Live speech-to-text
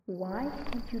Why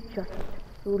can't you just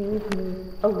leave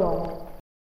me alone?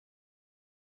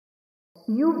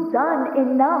 You've done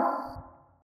enough!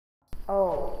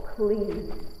 Oh,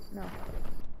 please. No.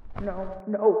 No,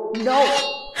 no, no!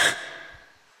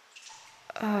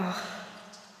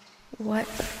 What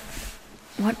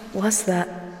was that?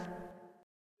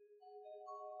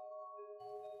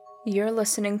 You're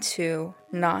listening to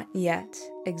Not Yet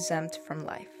Exempt from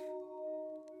Life,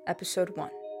 Episode 1.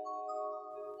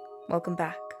 Welcome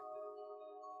back.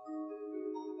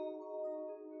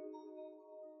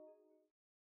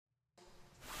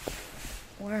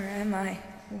 Where am I?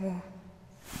 Whoa.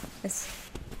 It's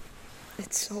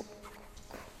so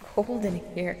cold in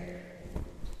here.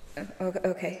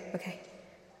 Okay.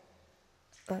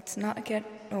 Let's not get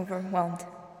overwhelmed.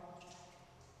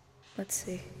 Let's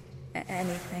see.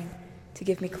 Anything to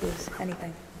give me clues.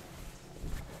 Anything.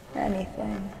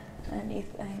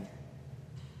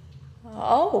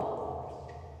 Oh!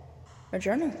 A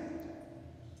journal.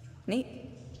 Neat.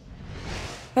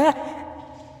 Ah!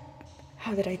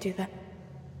 How did I do that?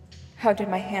 How did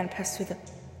my hand pass through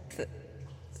the...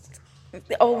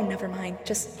 Oh, never mind.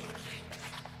 Just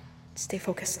stay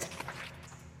focused.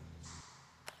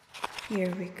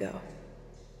 Here we go.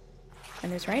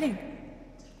 And there's writing.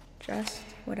 Just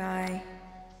what I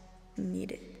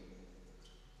needed.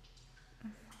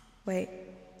 Wait.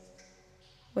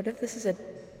 What if this is a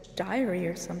diary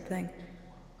or something?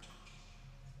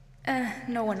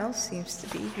 No one else seems to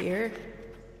be here.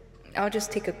 I'll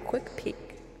just take a quick peek.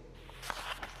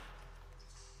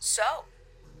 So,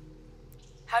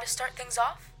 how to start things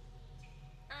off?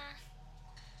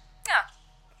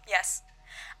 Yes.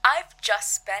 I've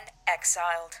just been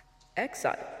exiled.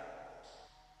 Exiled?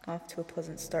 Off to a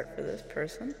pleasant start for this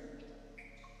person.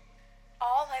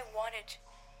 All I wanted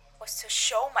was to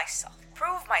show myself,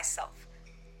 prove myself.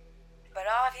 But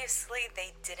obviously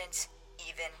they didn't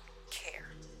even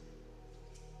care.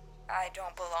 I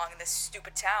don't belong in this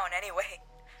stupid town anyway.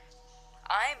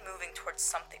 I'm moving towards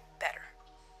something better.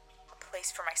 A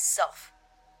place for myself.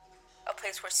 A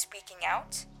place where speaking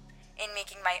out and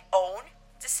making my own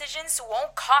decisions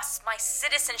won't cost my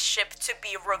citizenship to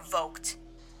be revoked.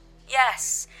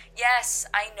 Yes,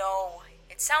 I know.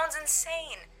 It sounds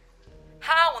insane.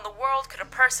 How in the world could a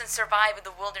person survive in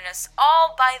the wilderness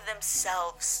all by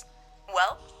themselves?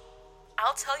 Well,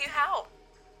 I'll tell you how.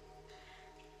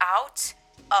 Out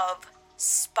of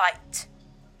spite.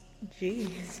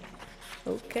 Jeez.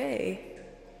 Okay.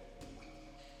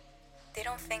 They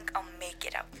don't think I'll make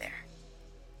it out there.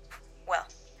 Well,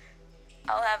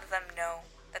 I'll have them know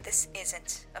that this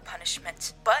isn't a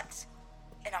punishment, but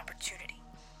an opportunity.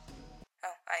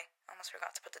 Oh, I almost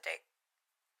forgot to put the date.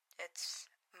 It's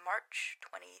March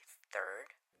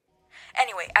 23rd.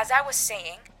 Anyway, as I was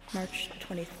saying... March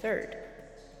 23rd?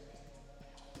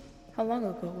 How long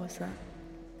ago was that?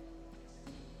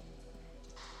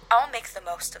 I'll make the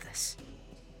most of this.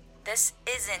 This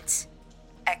isn't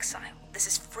exile. This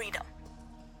is freedom.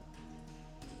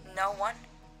 No one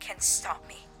can stop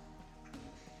me.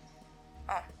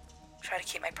 Oh, try to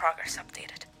keep my progress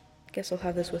updated. Guess I'll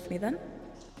have this with me then.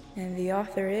 And the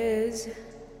author is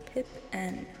Pip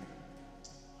N.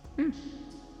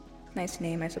 Nice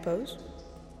name, I suppose.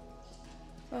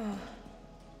 Oh,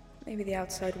 maybe the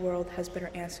outside world has better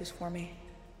answers for me.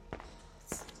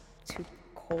 It's too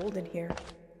cold in here.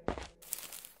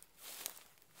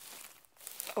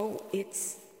 Oh,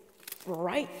 it's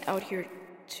bright out here,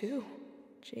 too.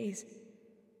 Jeez.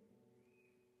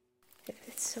 If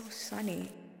it's so sunny,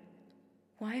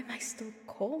 why am I still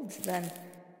cold then?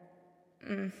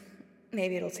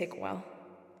 Maybe it'll take a while.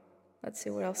 Let's see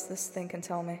what else this thing can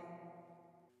tell me.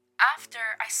 After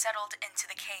I settled into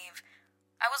the cave,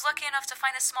 I was lucky enough to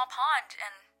find a small pond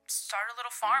and start a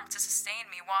little farm to sustain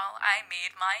me while I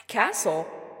made my castle.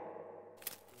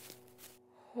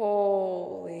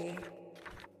 Holy...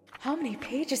 How many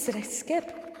pages did I skip?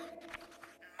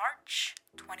 March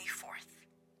 24th.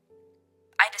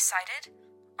 I decided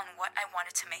on what I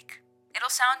wanted to make. It'll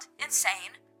sound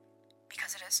insane,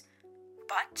 because it is,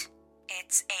 but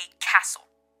it's a castle.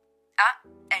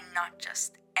 And not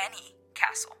just any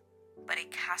castle, but a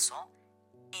castle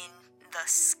in the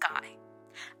sky.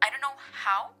 I don't know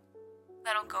how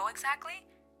that'll go exactly,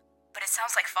 but it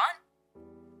sounds like fun.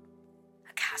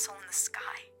 A castle in the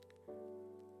sky.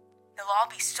 They'll all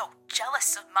be so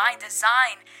jealous of my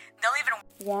design, they'll even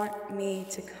want me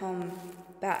to come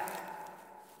back.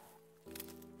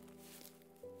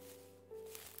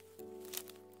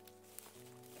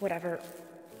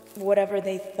 Whatever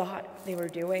they thought they were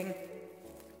doing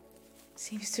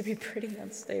seems to be pretty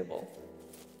unstable.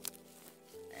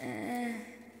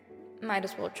 Might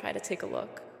as well try to take a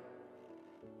look.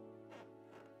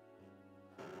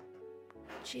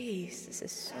 Jeez, this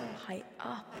is so high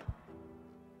up.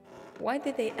 Why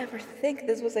did they ever think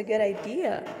this was a good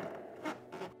idea?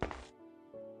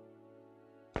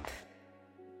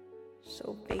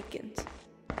 So vacant.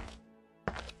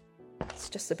 It's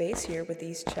just a base here with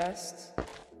these chests.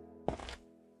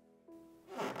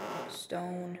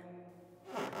 Stone.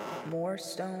 More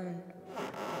stone.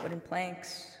 Wooden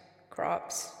planks.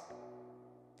 Crops.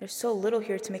 There's so little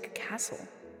here to make a castle.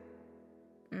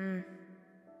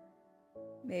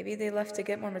 Maybe they left to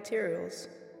get more materials.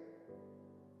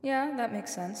 Yeah, that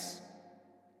makes sense.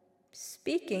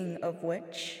 Speaking of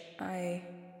which, I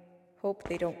hope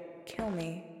they don't kill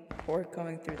me for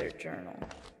going through their journal.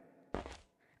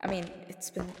 I mean,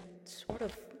 it's been sort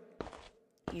of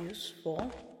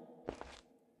useful.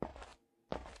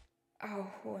 Oh,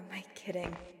 who am I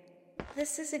kidding?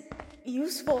 This isn't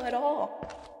useful at all.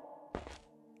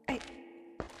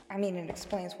 I mean, it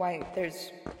explains why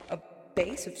there's a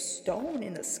base of stone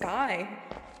in the sky,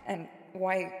 and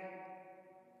why...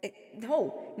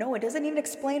 No, it doesn't even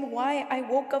explain why I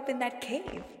woke up in that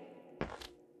cave.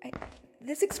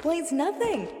 This explains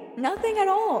nothing. Nothing at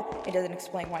all. It doesn't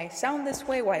explain why I sound this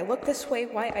way, why I look this way,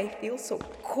 why I feel so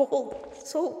cold.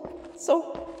 So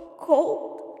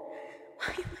cold.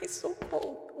 Why am I so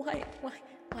cold? Why?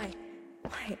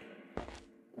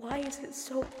 Why is it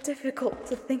so difficult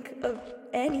to think of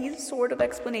any sort of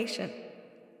explanation?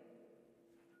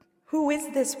 Who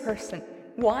is this person?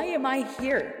 Why am I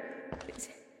here?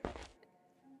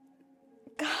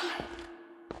 God.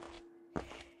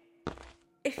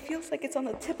 It feels like it's on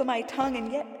the tip of my tongue,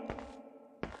 and yet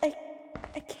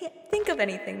I can't think of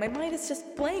anything. My mind is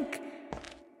just blank.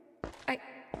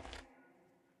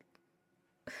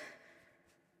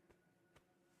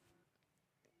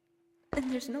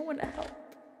 And there's no one to help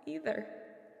either.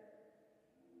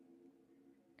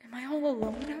 Am I all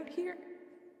alone out here?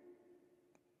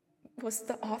 Was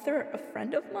the author a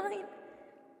friend of mine?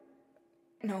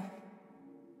 No,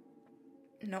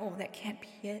 that can't be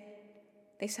it.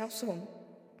 They sound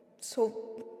so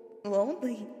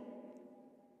lonely.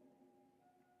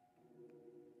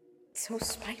 So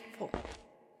spiteful.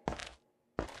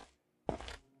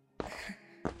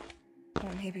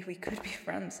 Well, maybe we could be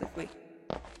friends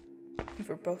if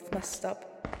we're both messed up.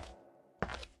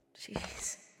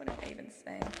 Jeez, what am I even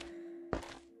saying?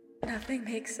 Nothing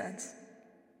makes sense.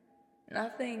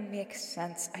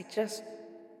 I just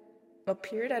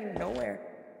appeared out of nowhere,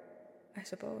 I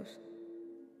suppose.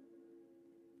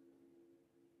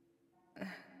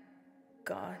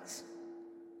 Gods.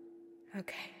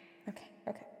 Okay,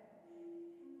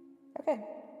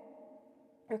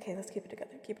 let's keep it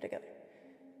together.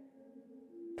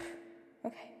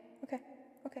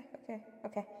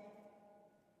 Okay.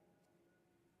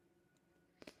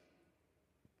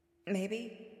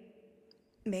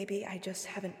 Maybe I just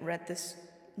haven't read this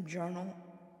journal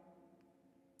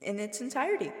in its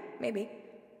entirety. Maybe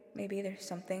there's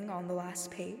something on the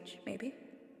last page, maybe.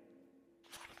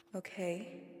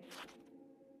 Okay.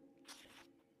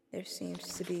 There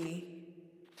seems to be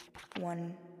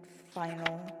one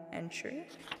final entry.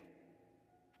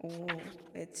 Ooh,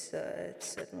 it's a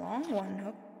long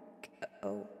one.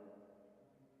 Oh.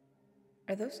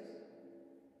 Are those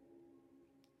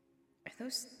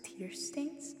tear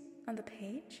stains on the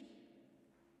page?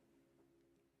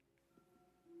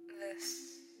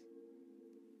 This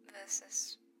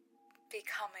is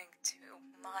becoming too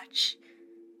much.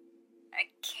 I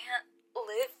can't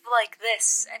live like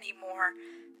this anymore.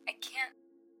 I can't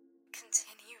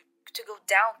continue to go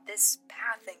down this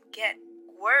path and get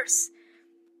worse.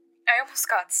 I almost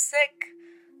got sick.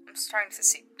 I'm starting to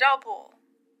see double.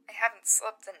 I haven't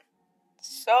slept in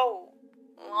so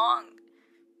long.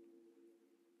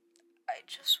 I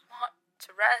just want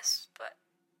to rest, but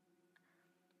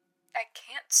I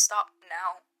can't stop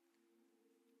now.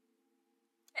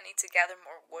 I need to gather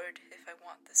more wood if I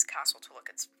want this castle to look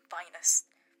its finest,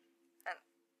 and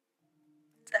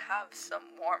to have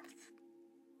some warmth.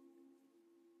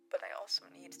 But I also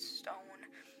need stone.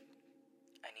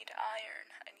 I need iron.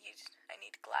 I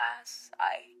need glass.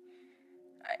 I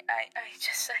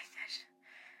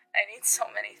need so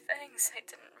many things. I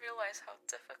didn't realize how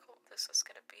difficult this was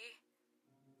gonna be.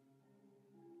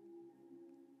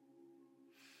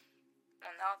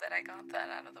 Well, now that I got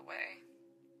that out of the way,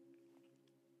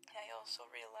 I also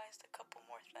realized a couple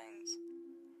more things.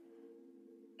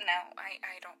 Now,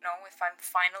 I don't know if I'm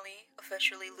finally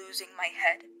officially losing my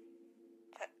head,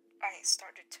 but I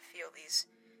started to feel these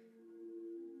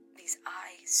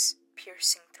eyes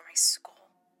piercing through my skull.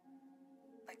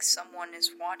 Like someone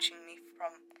is watching me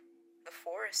from the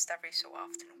forest every so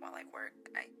often while I work.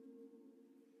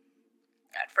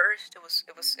 At first, it was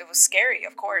scary,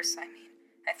 of course. I mean,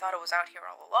 I thought it was out here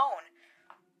all alone.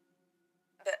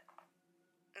 But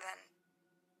then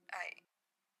I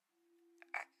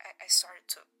started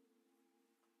to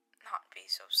not be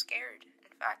so scared.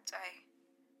 In fact, I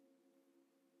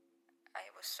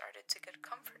was started to get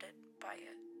comforted by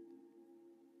it.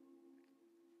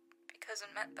 Because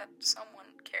it meant that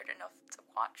someone cared enough to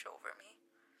watch over me.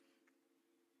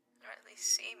 Or at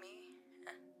least see me.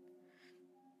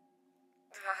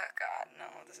 Oh God,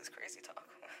 no, this is crazy talk.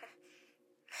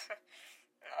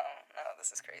 No,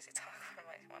 this is crazy talk.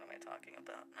 What am I talking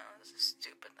about? No, this is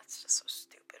stupid. That's just so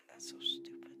stupid. That's so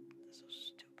stupid.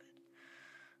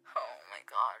 Oh my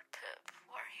God, Pip,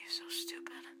 why are you so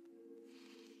stupid?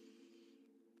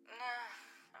 Nah,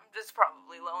 I'm just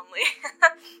probably lonely.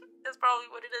 That's probably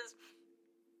what it is.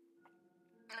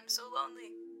 I'm so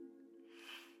lonely.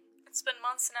 It's been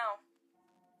months now.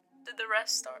 Did the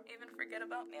rest even forget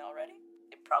about me already?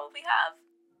 They probably have.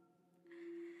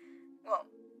 Well,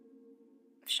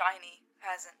 Shiny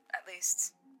hasn't, at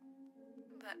least.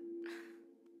 But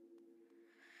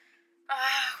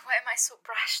why am I so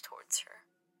brash towards her?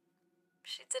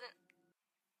 She doesn't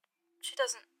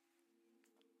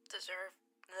deserve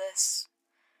this.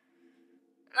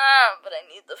 But I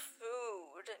need the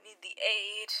food. I need the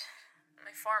aid.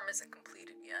 My farm isn't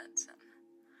completed yet.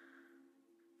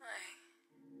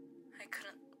 I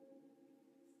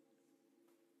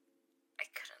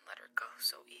couldn't let her go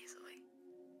so easily.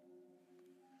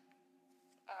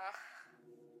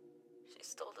 She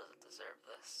still doesn't deserve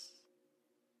this.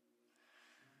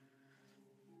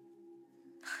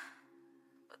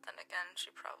 But then again,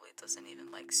 she probably doesn't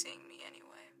even like seeing me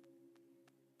anyway.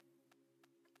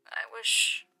 I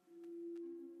wish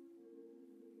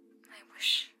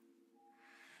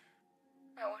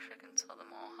I can tell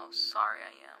them all how sorry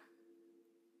I am.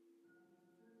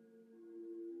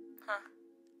 Huh.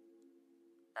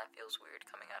 That feels weird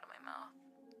coming out of my mouth.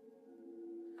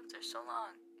 After so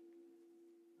long.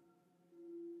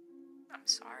 I'm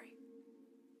sorry.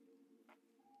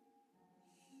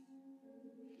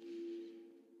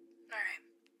 Alright.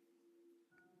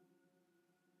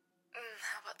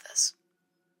 How about this?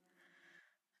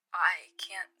 I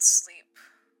can't sleep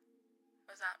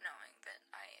without knowing that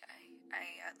I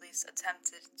at least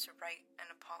attempted to write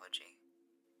an apology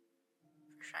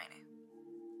for Shiny.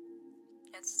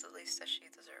 It's the least that she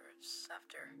deserves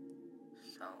after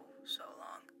so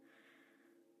long.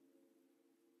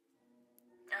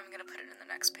 I'm gonna put it in the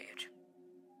next page.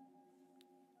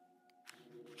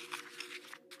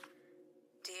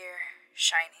 Dear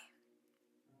Shiny,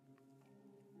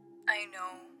 I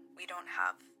know we don't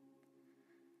have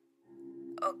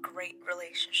a great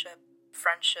relationship,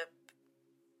 friendship,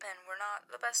 and we're not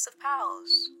the best of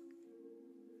pals.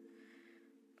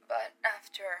 But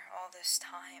after all this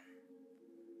time,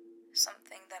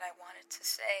 something that I wanted to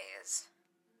say is,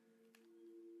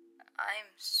 I'm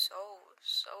so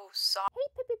sorry.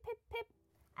 Hey, Pip.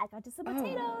 I got you some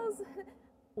potatoes.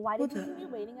 Why did you leave me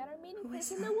waiting at our meeting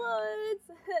place in the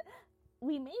woods?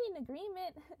 We made an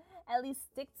agreement. At least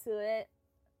stick to it.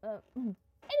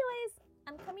 Anyways,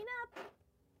 I'm coming up.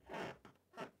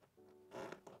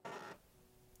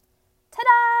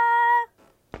 Ta-da!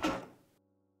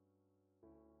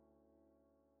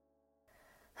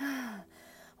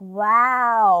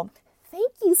 Wow.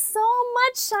 Thank you so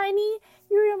much, Shiny.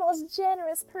 You're the most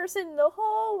generous person in the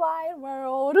whole wide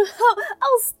world.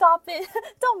 Oh, stop it.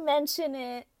 Don't mention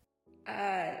it.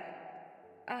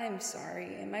 I'm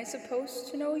sorry. Am I supposed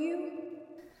to know you?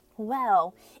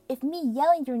 Well, if me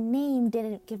yelling your name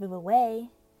didn't give it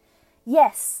away,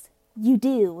 yes, you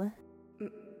do.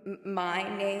 My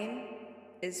name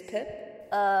is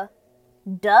Pip? Duh?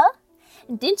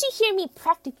 Didn't you hear me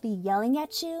practically yelling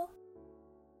at you?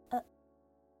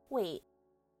 Wait.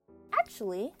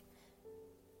 Actually,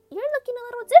 you're looking a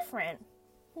little different.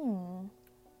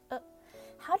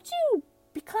 How'd you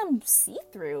become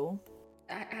see-through?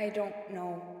 I don't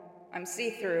know. I'm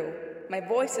see-through. My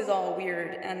voice is all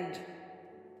weird, and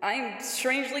I'm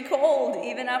strangely cold,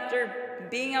 even after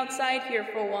being outside here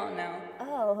for a while now.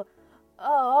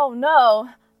 Oh no.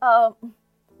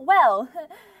 Well,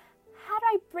 how do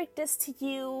I break this to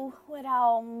you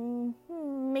without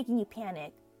making you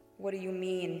panic? What do you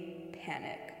mean,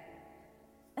 panic?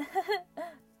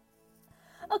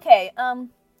 Okay,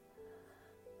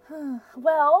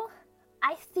 well,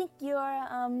 I think you're,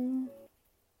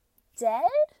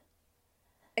 dead?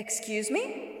 Excuse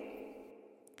me?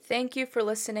 Thank you for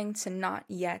listening to Not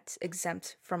Yet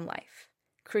Exempt from Life,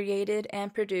 created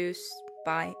and produced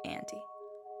by Andy.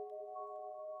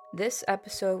 This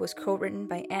episode was co-written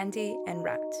by Andy and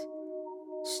Rat,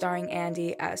 starring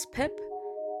Andy as Pip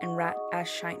and Rat as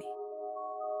Shiny.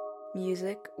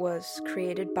 Music was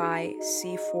created by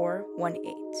C418.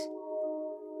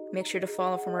 Make sure to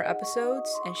follow for more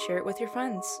episodes and share it with your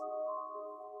friends.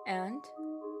 And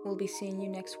we'll be seeing you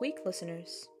next week,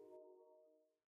 listeners.